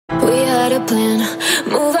got a plan.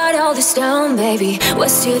 Move out all this town, baby.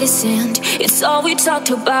 West to the sand, it's all we talked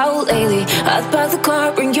about lately. I'd park the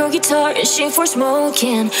car, bring your guitar and shake for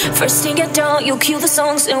smoking. First thing get down, you cue the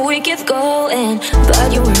songs and we get going.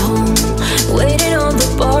 But you were home, waiting on the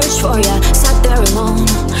porch for ya. Sat there alone,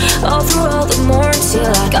 all throughout the morning till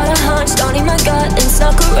I got a hunch down in my gut and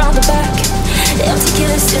snuck around the back. Empty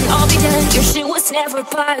kiss and I'll be dead. Your shit was never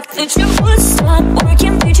packed. That you would stop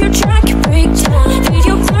working, did your track break down? Did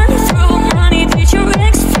you burn through money? Did your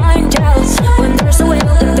ex find out? When there's a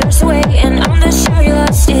will and there's a way, and I'm not sure you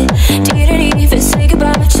lost it. Didn't even say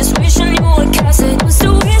goodbye, just wishing you would cast it. Was the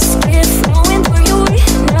whiskey flowing through your way?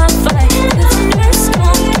 Not fine. But the nurse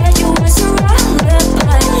gon' get you as a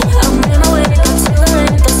alibi. I'm in my way, got to the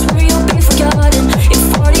end. That's where you'll be forgotten. In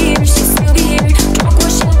 40 years, you'll still be here. Drunk,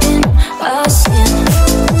 washed up in a sin.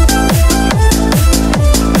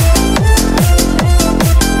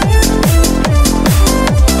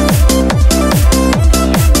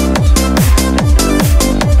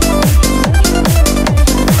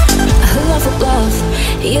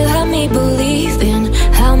 You had me believing.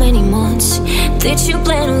 How many months did you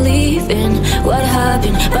plan on leaving? What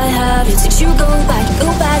happened? Bad habits. Did you go back?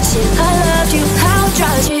 Shit, I loved you. How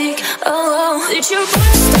tragic. Oh, did you